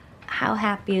how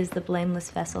happy is the blameless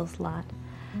vessel's lot.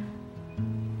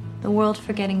 The world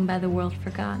forgetting by the world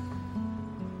forgot.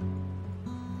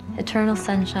 Eternal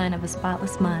sunshine of a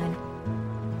spotless mind.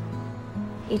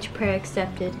 Each prayer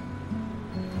accepted,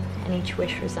 and each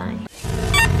wish resigned.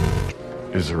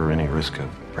 Is there any risk of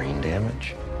brain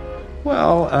damage?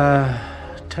 Well,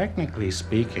 technically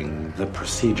speaking, the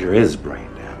procedure is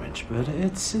brain damage, but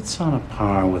it's on a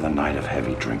par with a night of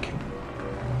heavy drinking.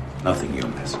 Nothing you'll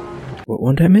miss. What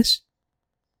won't I miss?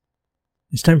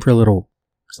 It's time for a little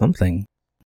something.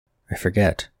 I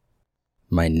forget.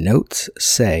 My notes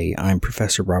say I'm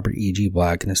Professor Robert E.G.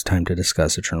 Black and it's time to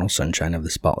discuss Eternal Sunshine of the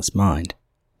Spotless Mind.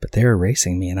 But they're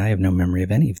erasing me and I have no memory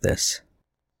of any of this.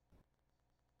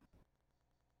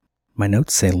 My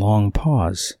notes say long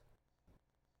pause.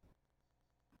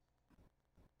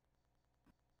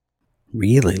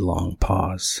 Really long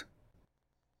pause.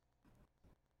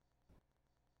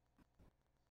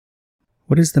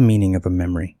 What is the meaning of a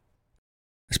memory?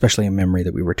 Especially a memory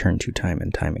that we return to time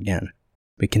and time again.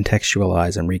 We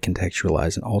contextualize and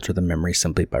recontextualize and alter the memory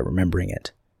simply by remembering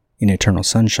it. In Eternal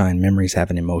Sunshine, memories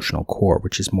have an emotional core,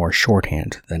 which is more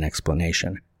shorthand than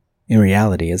explanation. In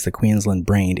reality, as the Queensland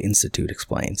Brain Institute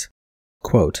explains,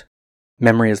 quote,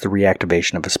 memory is the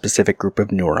reactivation of a specific group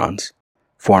of neurons,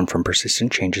 formed from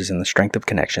persistent changes in the strength of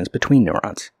connections between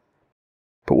neurons.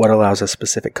 But what allows a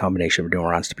specific combination of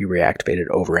neurons to be reactivated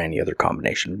over any other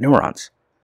combination of neurons?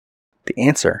 The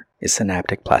answer is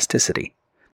synaptic plasticity.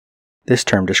 This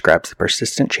term describes the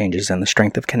persistent changes in the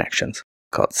strength of connections,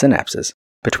 called synapses,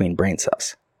 between brain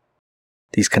cells.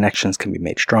 These connections can be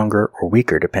made stronger or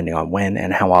weaker depending on when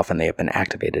and how often they have been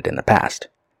activated in the past.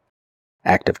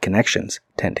 Active connections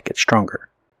tend to get stronger,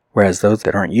 whereas those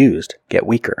that aren't used get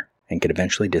weaker and can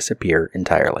eventually disappear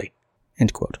entirely.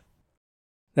 End quote.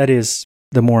 That is,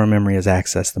 the more a memory is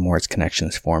accessed, the more its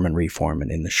connections form and reform,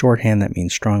 and in the shorthand that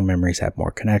means strong memories have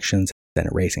more connections, and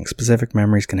erasing specific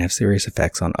memories can have serious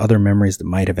effects on other memories that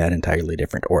might have had entirely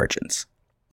different origins.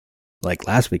 Like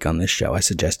last week on this show, I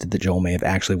suggested that Joel may have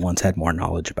actually once had more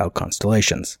knowledge about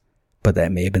constellations, but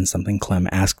that may have been something Clem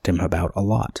asked him about a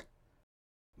lot.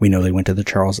 We know they went to the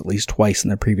Charles at least twice in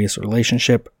their previous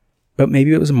relationship, but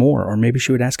maybe it was more, or maybe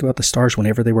she would ask about the stars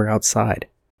whenever they were outside,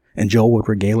 and Joel would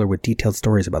regale her with detailed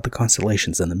stories about the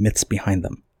constellations and the myths behind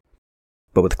them.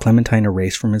 But with Clementine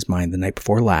erased from his mind the night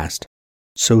before last,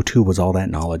 so too was all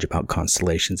that knowledge about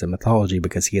constellations and mythology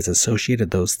because he has associated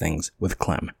those things with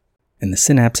Clem. And the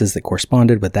synapses that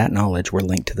corresponded with that knowledge were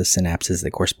linked to the synapses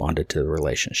that corresponded to the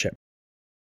relationship.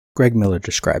 Greg Miller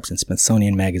describes in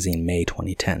Smithsonian Magazine, May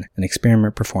 2010, an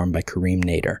experiment performed by Kareem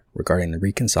Nader regarding the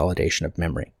reconsolidation of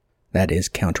memory. That is,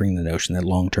 countering the notion that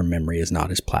long-term memory is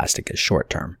not as plastic as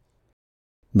short-term.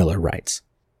 Miller writes,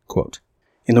 quote,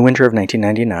 in the winter of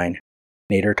 1999,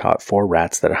 Nader taught 4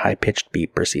 rats that a high-pitched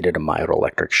beep preceded a mild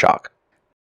electric shock.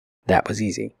 That was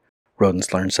easy.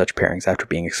 Rodents learn such pairings after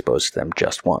being exposed to them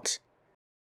just once.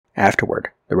 Afterward,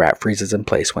 the rat freezes in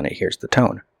place when it hears the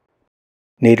tone.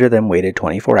 Nader then waited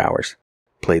 24 hours,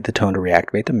 played the tone to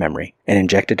reactivate the memory, and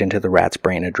injected into the rat's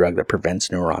brain a drug that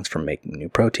prevents neurons from making new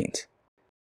proteins.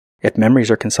 If memories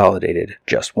are consolidated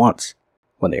just once,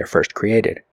 when they are first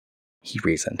created, he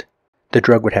reasoned, the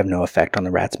drug would have no effect on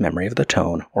the rat's memory of the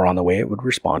tone or on the way it would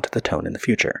respond to the tone in the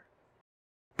future.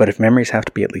 But if memories have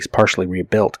to be at least partially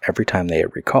rebuilt every time they are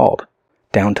recalled,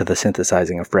 down to the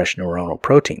synthesizing of fresh neuronal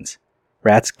proteins,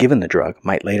 rats given the drug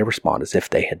might later respond as if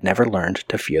they had never learned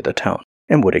to fear the tone,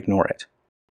 and would ignore it.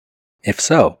 If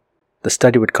so, the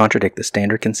study would contradict the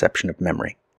standard conception of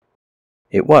memory.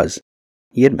 It was,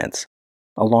 he admits,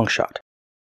 a long shot.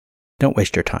 Don't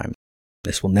waste your time.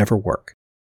 This will never work,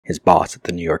 his boss at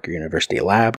the New York University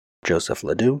lab, Joseph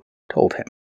Ledoux, told him.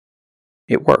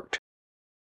 It worked.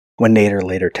 When Nader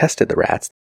later tested the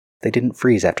rats, they didn't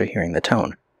freeze after hearing the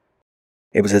tone.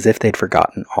 It was as if they'd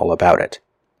forgotten all about it.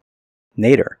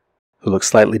 Nader, who looks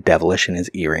slightly devilish in his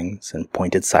earrings and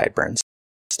pointed sideburns,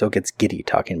 still gets giddy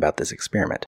talking about this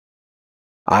experiment.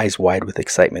 Eyes wide with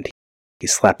excitement, he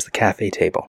slaps the cafe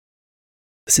table.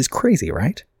 This is crazy,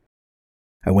 right?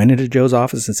 I went into Joe's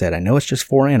office and said, I know it's just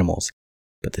 4 animals,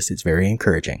 but this is very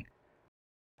encouraging.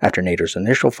 After Nader's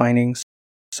initial findings,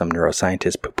 some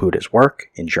neuroscientists poo-pooed his work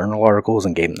in journal articles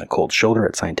and gave him the cold shoulder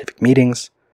at scientific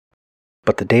meetings.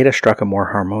 But the data struck a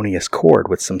more harmonious chord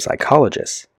with some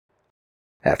psychologists.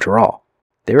 After all,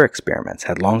 their experiments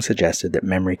had long suggested that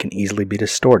memory can easily be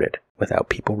distorted without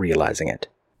people realizing it.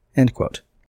 End quote.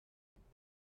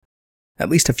 At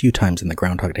least a few times in the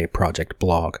Groundhog Day Project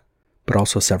blog, but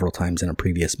also several times in a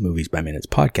previous Movies by Minutes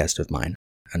podcast of mine,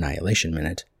 Annihilation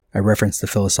Minute, I referenced the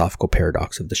philosophical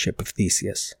paradox of the ship of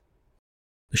Theseus.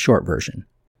 The short version: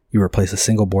 you replace a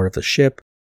single board of the ship,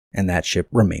 and that ship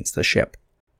remains the ship.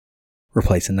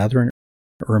 Replace another and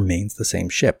it remains the same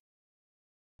ship.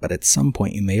 But at some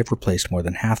point you may have replaced more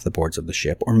than half the boards of the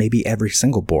ship, or maybe every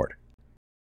single board.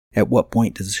 At what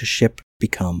point does a ship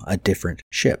become a different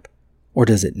ship? Or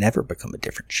does it never become a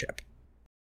different ship?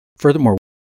 Furthermore,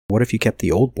 what if you kept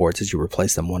the old boards as you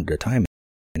replace them one at a time,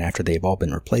 and after they've all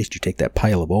been replaced, you take that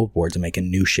pile of old boards and make a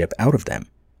new ship out of them?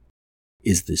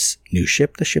 Is this new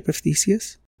ship the ship of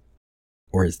Theseus?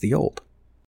 Or is the old?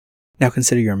 Now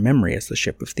consider your memory as the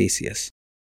ship of Theseus.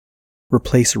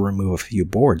 Replace or remove a few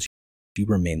boards, you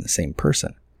remain the same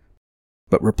person.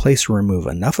 But replace or remove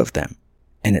enough of them,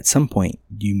 and at some point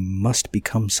you must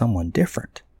become someone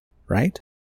different, right?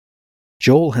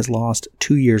 Joel has lost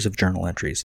 2 years of journal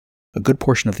entries, a good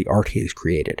portion of the art he has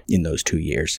created in those 2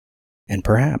 years, and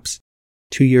perhaps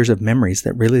 2 years of memories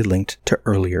that really linked to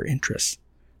earlier interests.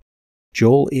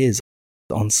 Joel is,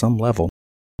 on some level,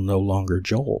 no longer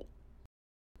Joel.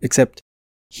 Except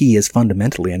he is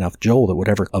fundamentally enough Joel that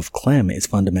whatever of Clem is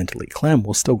fundamentally Clem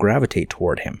will still gravitate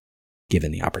toward him,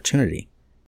 given the opportunity.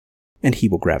 And he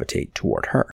will gravitate toward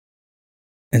her.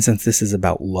 And since this is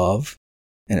about love,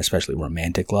 and especially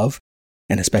romantic love,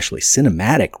 and especially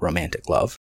cinematic romantic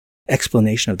love,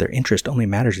 explanation of their interest only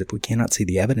matters if we cannot see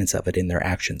the evidence of it in their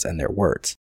actions and their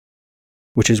words.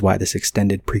 Which is why this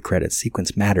extended pre-credit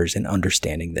sequence matters in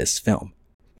understanding this film.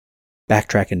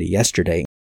 Backtrack into yesterday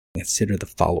and consider the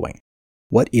following.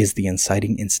 What is the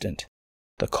inciting instant,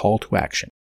 the call to action,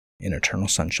 in Eternal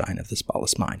Sunshine of the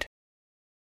Spotless Mind?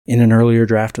 In an earlier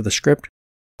draft of the script,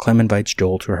 Clem invites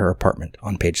Joel to her apartment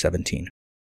on page 17.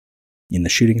 In the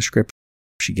shooting script,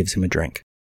 she gives him a drink.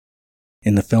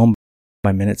 In the film,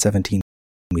 by minute 17,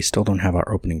 we still don't have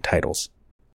our opening titles.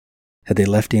 Had they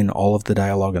left in all of the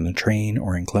dialogue on the train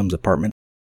or in Clem's apartment,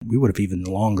 we would have even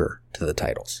longer to the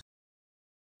titles.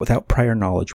 Without prior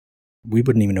knowledge, we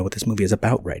wouldn't even know what this movie is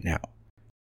about right now.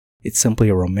 It's simply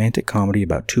a romantic comedy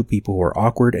about two people who are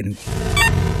awkward and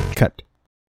cut.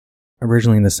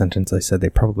 Originally in the sentence I said they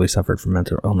probably suffered from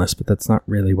mental illness, but that's not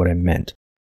really what I meant.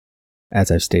 As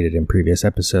I've stated in previous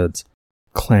episodes,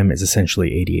 Clem is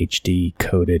essentially ADHD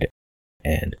coded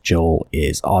and Joel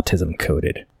is autism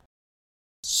coded.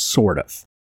 Sort of.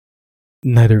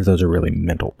 Neither of those are really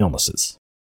mental illnesses.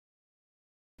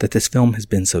 That this film has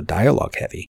been so dialogue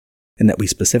heavy, and that we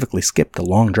specifically skipped the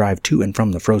long drive to and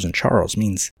from the frozen Charles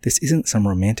means this isn't some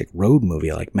romantic road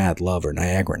movie like Mad Love or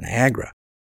Niagara,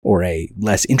 or a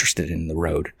less interested in the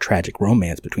road, tragic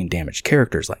romance between damaged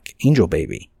characters like Angel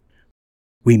Baby.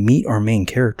 We meet our main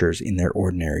characters in their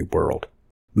ordinary world.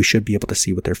 We should be able to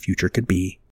see what their future could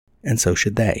be, and so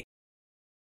should they.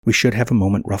 We should have a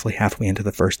moment roughly halfway into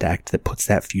the first act that puts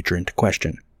that future into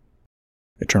question.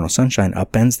 Eternal Sunshine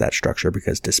upends that structure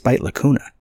because despite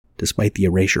lacuna, despite the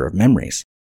erasure of memories,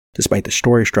 despite the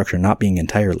story structure not being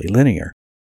entirely linear,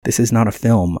 this is not a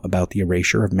film about the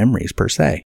erasure of memories per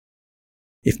se.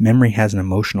 If memory has an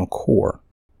emotional core,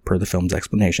 per the film's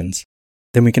explanations,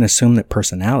 then we can assume that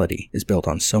personality is built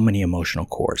on so many emotional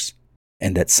cores,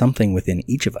 and that something within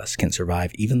each of us can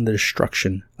survive even the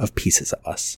destruction of pieces of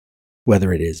us,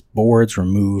 whether it is boards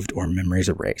removed or memories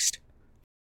erased.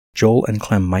 Joel and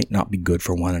Clem might not be good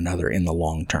for one another in the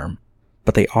long term,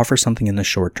 but they offer something in the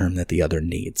short term that the other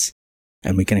needs,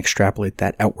 and we can extrapolate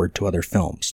that outward to other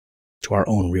films, to our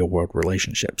own real-world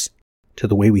relationships, to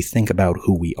the way we think about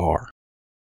who we are.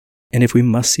 And if we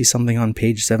must see something on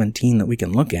page 17 that we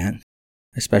can look at,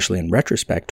 especially in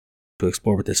retrospect, to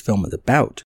explore what this film is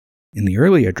about, in the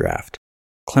earlier draft,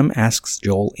 Clem asks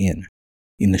Joel in.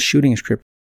 In the shooting script,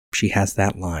 she has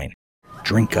that line,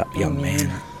 "Drink up, young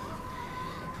man."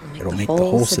 It'll make the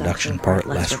whole seduction part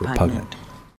less repugnant.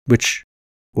 Which,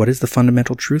 what is the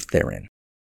fundamental truth therein?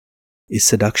 Is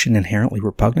seduction inherently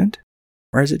repugnant?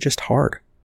 Or is it just hard?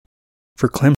 For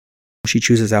Clem, she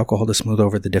chooses alcohol to smooth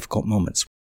over the difficult moments,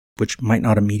 which might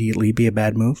not immediately be a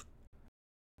bad move.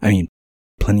 I mean,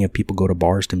 plenty of people go to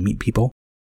bars to meet people.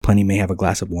 Plenty may have a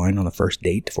glass of wine on the first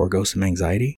date to forego some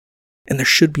anxiety. And there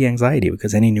should be anxiety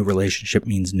because any new relationship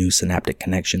means new synaptic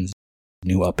connections,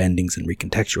 new upendings and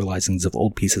recontextualizings of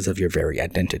old pieces of your very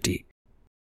identity.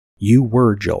 You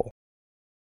were Joel.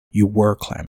 You were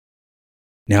Clem.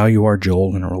 Now you are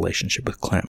Joel in a relationship with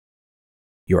Clem.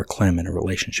 You are Clem in a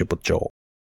relationship with Joel.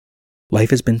 Life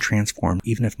has been transformed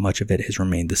even if much of it has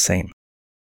remained the same.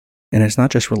 And it's not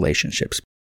just relationships,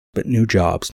 but new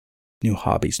jobs, new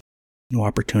hobbies, new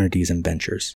opportunities and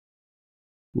ventures.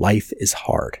 Life is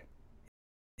hard.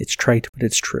 It's trite, but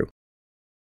it's true.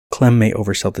 Clem may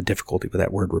oversell the difficulty with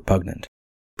that word repugnant,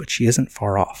 but she isn't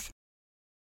far off.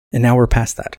 And now we're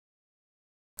past that.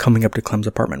 Coming up to Clem's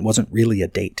apartment wasn't really a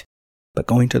date, but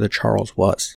going to the Charles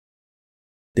was.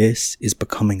 This is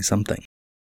becoming something.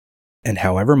 And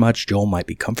however much Joel might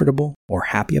be comfortable or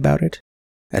happy about it,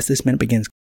 as this minute begins,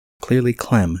 clearly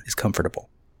Clem is comfortable.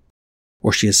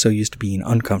 Or she is so used to being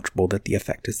uncomfortable that the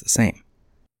effect is the same.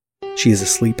 She is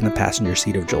asleep in the passenger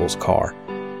seat of Joel's car,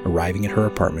 arriving at her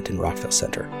apartment in Rockville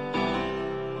Center.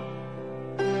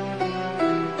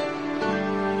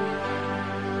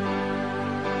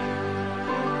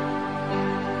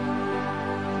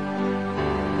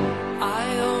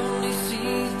 I only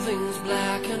see things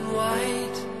black and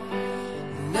white,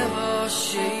 never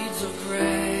shades of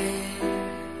gray.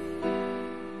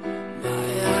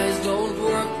 My eyes don't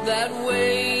work that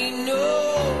way,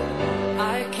 no.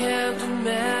 I can't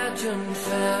imagine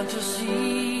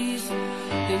fantasies,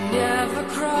 they never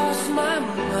cross my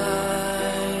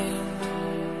mind.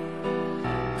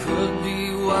 Could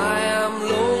be why I'm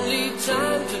lonely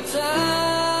time to time.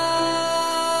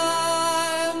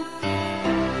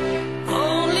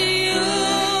 Only you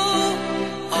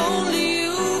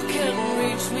can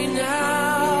reach me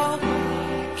now.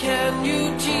 Can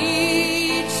you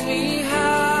teach me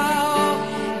how?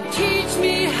 Teach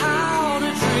me how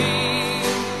to dream.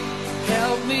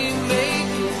 Help me make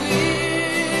a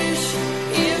wish.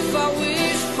 If I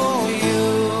wish for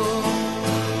you,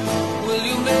 will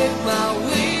you make my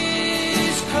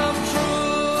wish come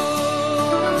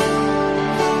true?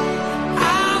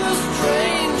 I'm a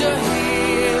stranger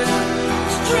here,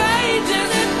 strange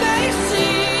as it may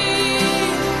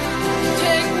seem.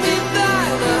 Take me by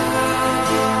the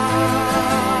heart.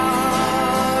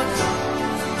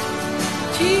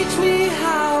 Teach me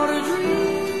how to dream.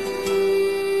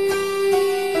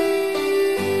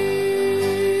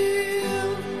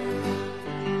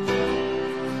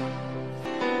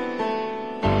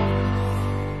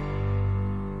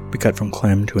 We cut from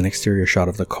Clem to an exterior shot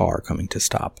of the car coming to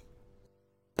stop.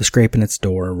 The scrape in its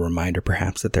door, a reminder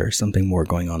perhaps that there is something more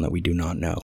going on that we do not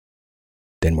know.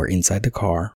 Then we're inside the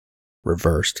car,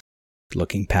 reversed,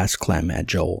 looking past Clem at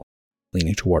Joel,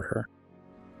 leaning toward her,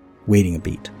 waiting a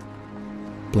beat,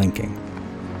 blinking,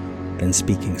 then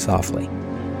speaking softly.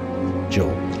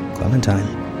 Joel,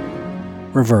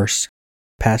 Clementine. Reverse,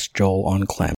 past Joel on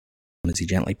Clem as he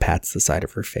gently pats the side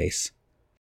of her face.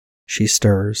 She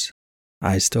stirs,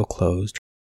 eyes still closed,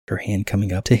 her hand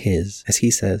coming up to his as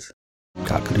he says,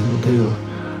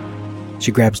 "Cock-a-doodle-doo."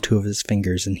 She grabs two of his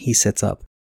fingers and he sits up.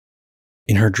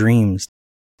 In her dreams,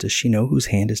 does she know whose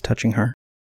hand is touching her?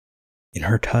 In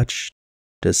her touch,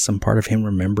 does some part of him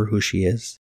remember who she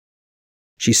is?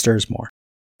 She stirs more,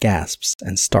 gasps,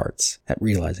 and starts at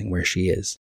realizing where she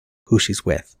is, who she's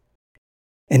with.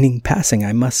 And in passing,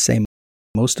 I must say,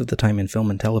 most of the time in film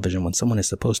and television, when someone is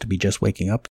supposed to be just waking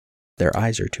up, their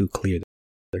eyes are too clear,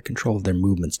 their control of their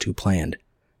movements too planned,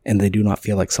 and they do not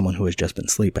feel like someone who has just been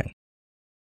sleeping.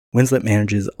 Winslet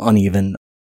manages uneven,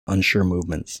 unsure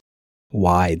movements,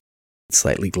 wide,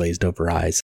 slightly glazed over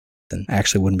eyes, and I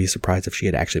actually wouldn't be surprised if she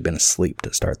had actually been asleep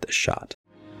to start this shot.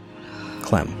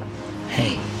 Clem.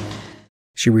 Hey.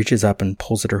 She reaches up and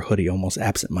pulls at her hoodie almost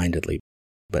absent-mindedly,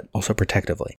 but also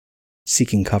protectively,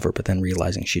 seeking cover but then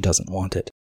realizing she doesn't want it.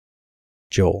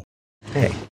 Joel.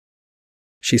 Hey.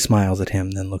 She smiles at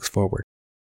him, then looks forward.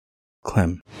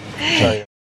 Clem. Sorry.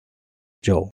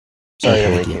 Joel. Sorry to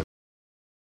Okay. wake you.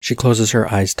 She closes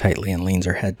her eyes tightly and leans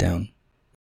her head down.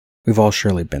 We've all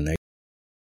surely been there.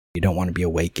 You don't want to be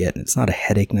awake yet, and it's not a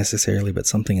headache necessarily, but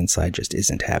something inside just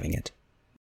isn't having it.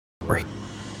 Or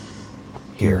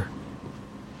here.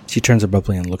 She turns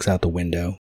abruptly and looks out the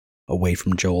window, away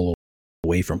from Joel,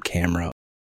 away from camera,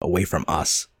 away from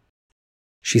us.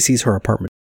 She sees her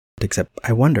apartment, except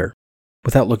I wonder,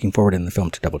 without looking forward in the film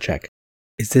to double check,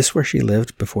 is this where she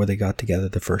lived before they got together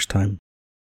the first time?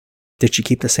 Did she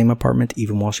keep the same apartment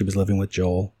even while she was living with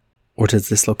Joel? Or does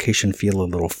this location feel a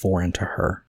little foreign to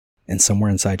her? And somewhere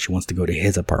inside she wants to go to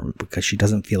his apartment because she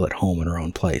doesn't feel at home in her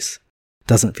own place.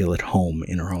 Doesn't feel at home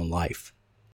in her own life.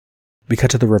 We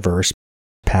cut to the reverse,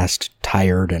 past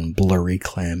tired and blurry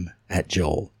Clem at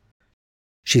Joel.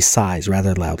 She sighs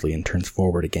rather loudly and turns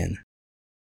forward again.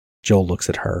 Joel looks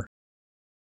at her.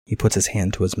 He puts his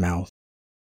hand to his mouth.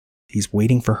 He's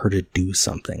waiting for her to do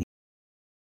something.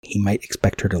 He might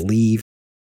expect her to leave.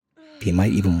 He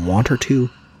might even want her to.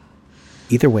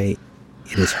 Either way,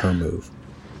 it is her move.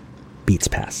 Beats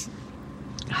pass.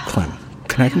 Clem,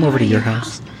 can I come over to your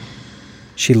house?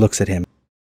 She looks at him,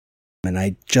 and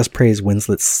I just praise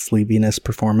Winslet's sleepiness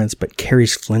performance, but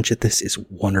Carrie's flinch at this is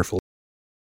wonderful.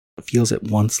 It feels at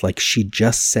once like she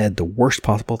just said the worst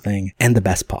possible thing and the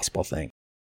best possible thing,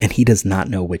 and he does not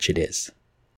know which it is.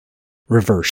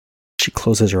 Reverse, she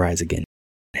closes her eyes again,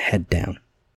 head down.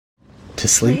 To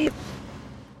sleep?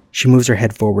 She moves her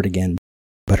head forward again,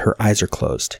 but her eyes are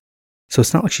closed. So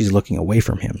it's not like she's looking away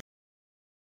from him.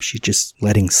 She's just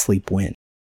letting sleep win.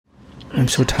 I'm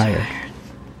so tired.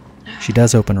 She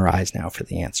does open her eyes now for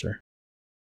the answer.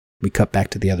 We cut back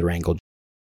to the other angle.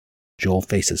 Joel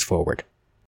faces forward.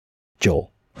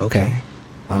 Joel. Okay.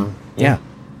 Yeah,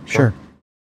 sure.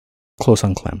 Close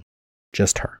on Clem.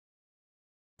 Just her.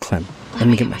 Clem, let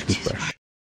me get my toothbrush.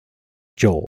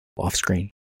 Joel, off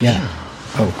screen. Yeah.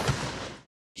 Oh.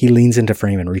 He leans into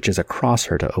frame and reaches across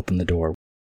her to open the door,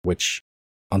 which,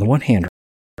 on the one hand,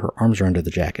 her arms are under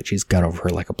the jacket. She's got over her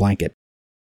like a blanket.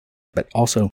 But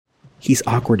also, he's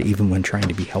awkward even when trying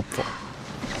to be helpful.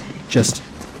 Just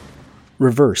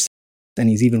reverse. And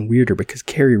he's even weirder because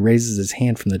Carrie raises his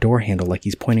hand from the door handle like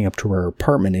he's pointing up to her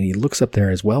apartment, and he looks up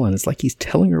there as well, and it's like he's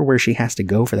telling her where she has to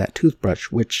go for that toothbrush,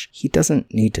 which he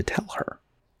doesn't need to tell her.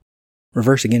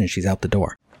 Reverse again and she's out the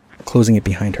door, closing it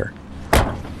behind her.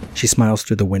 She smiles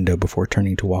through the window before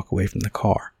turning to walk away from the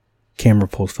car. Camera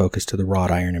pulls focus to the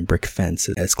wrought iron and brick fence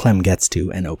as Clem gets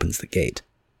to and opens the gate.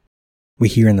 We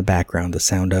hear in the background the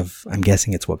sound of, I'm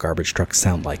guessing it's what garbage trucks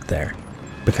sound like there,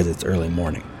 because it's early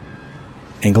morning.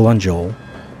 Angle on Joel,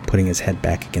 putting his head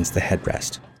back against the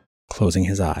headrest, closing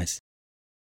his eyes.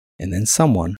 And then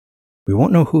someone, we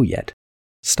won't know who yet,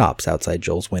 stops outside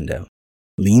Joel's window,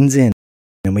 leans in,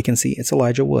 and we can see it's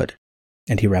Elijah Wood,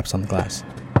 and he raps on the glass.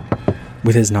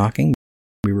 With his knocking,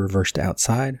 we reverse to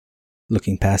outside,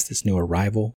 looking past this new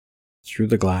arrival, through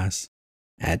the glass,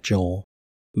 at Joel,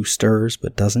 who stirs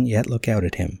but doesn't yet look out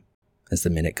at him as the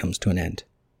minute comes to an end.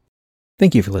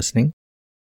 Thank you for listening.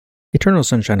 Eternal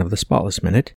Sunshine of the Spotless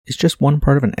Minute is just one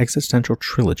part of an existential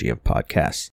trilogy of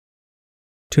podcasts.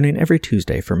 Tune in every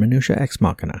Tuesday for Minutia Ex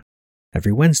Machina,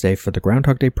 every Wednesday for the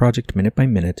Groundhog Day Project Minute by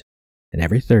Minute, and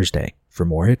every Thursday for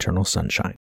more Eternal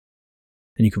Sunshine.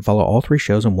 And you can follow all 3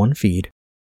 shows in one feed.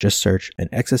 Just search an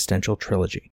existential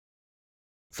trilogy.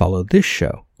 Follow this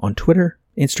show on Twitter,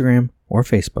 Instagram, or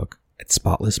Facebook at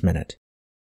Spotless Minute.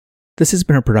 This has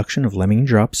been a production of Lemming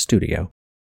Drops Studio.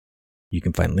 You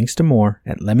can find links to more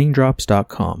at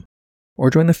lemmingdrops.com or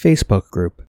join the Facebook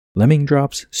group Lemming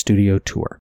Drops Studio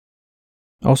Tour.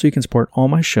 Also, you can support all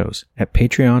my shows at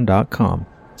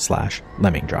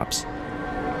patreon.com/lemmingdrops.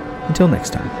 Until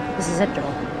next time. This is it,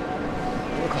 Joel.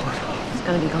 It's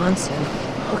gonna be gone soon.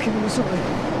 Okay, I'm sorry.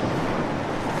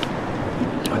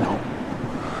 I know.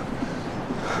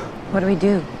 What do we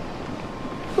do?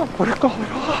 Look, we're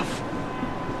going off.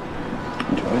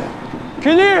 Enjoy it.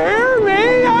 Can you hear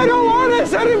me? I don't want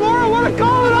this anymore. I want to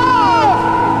call it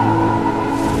off.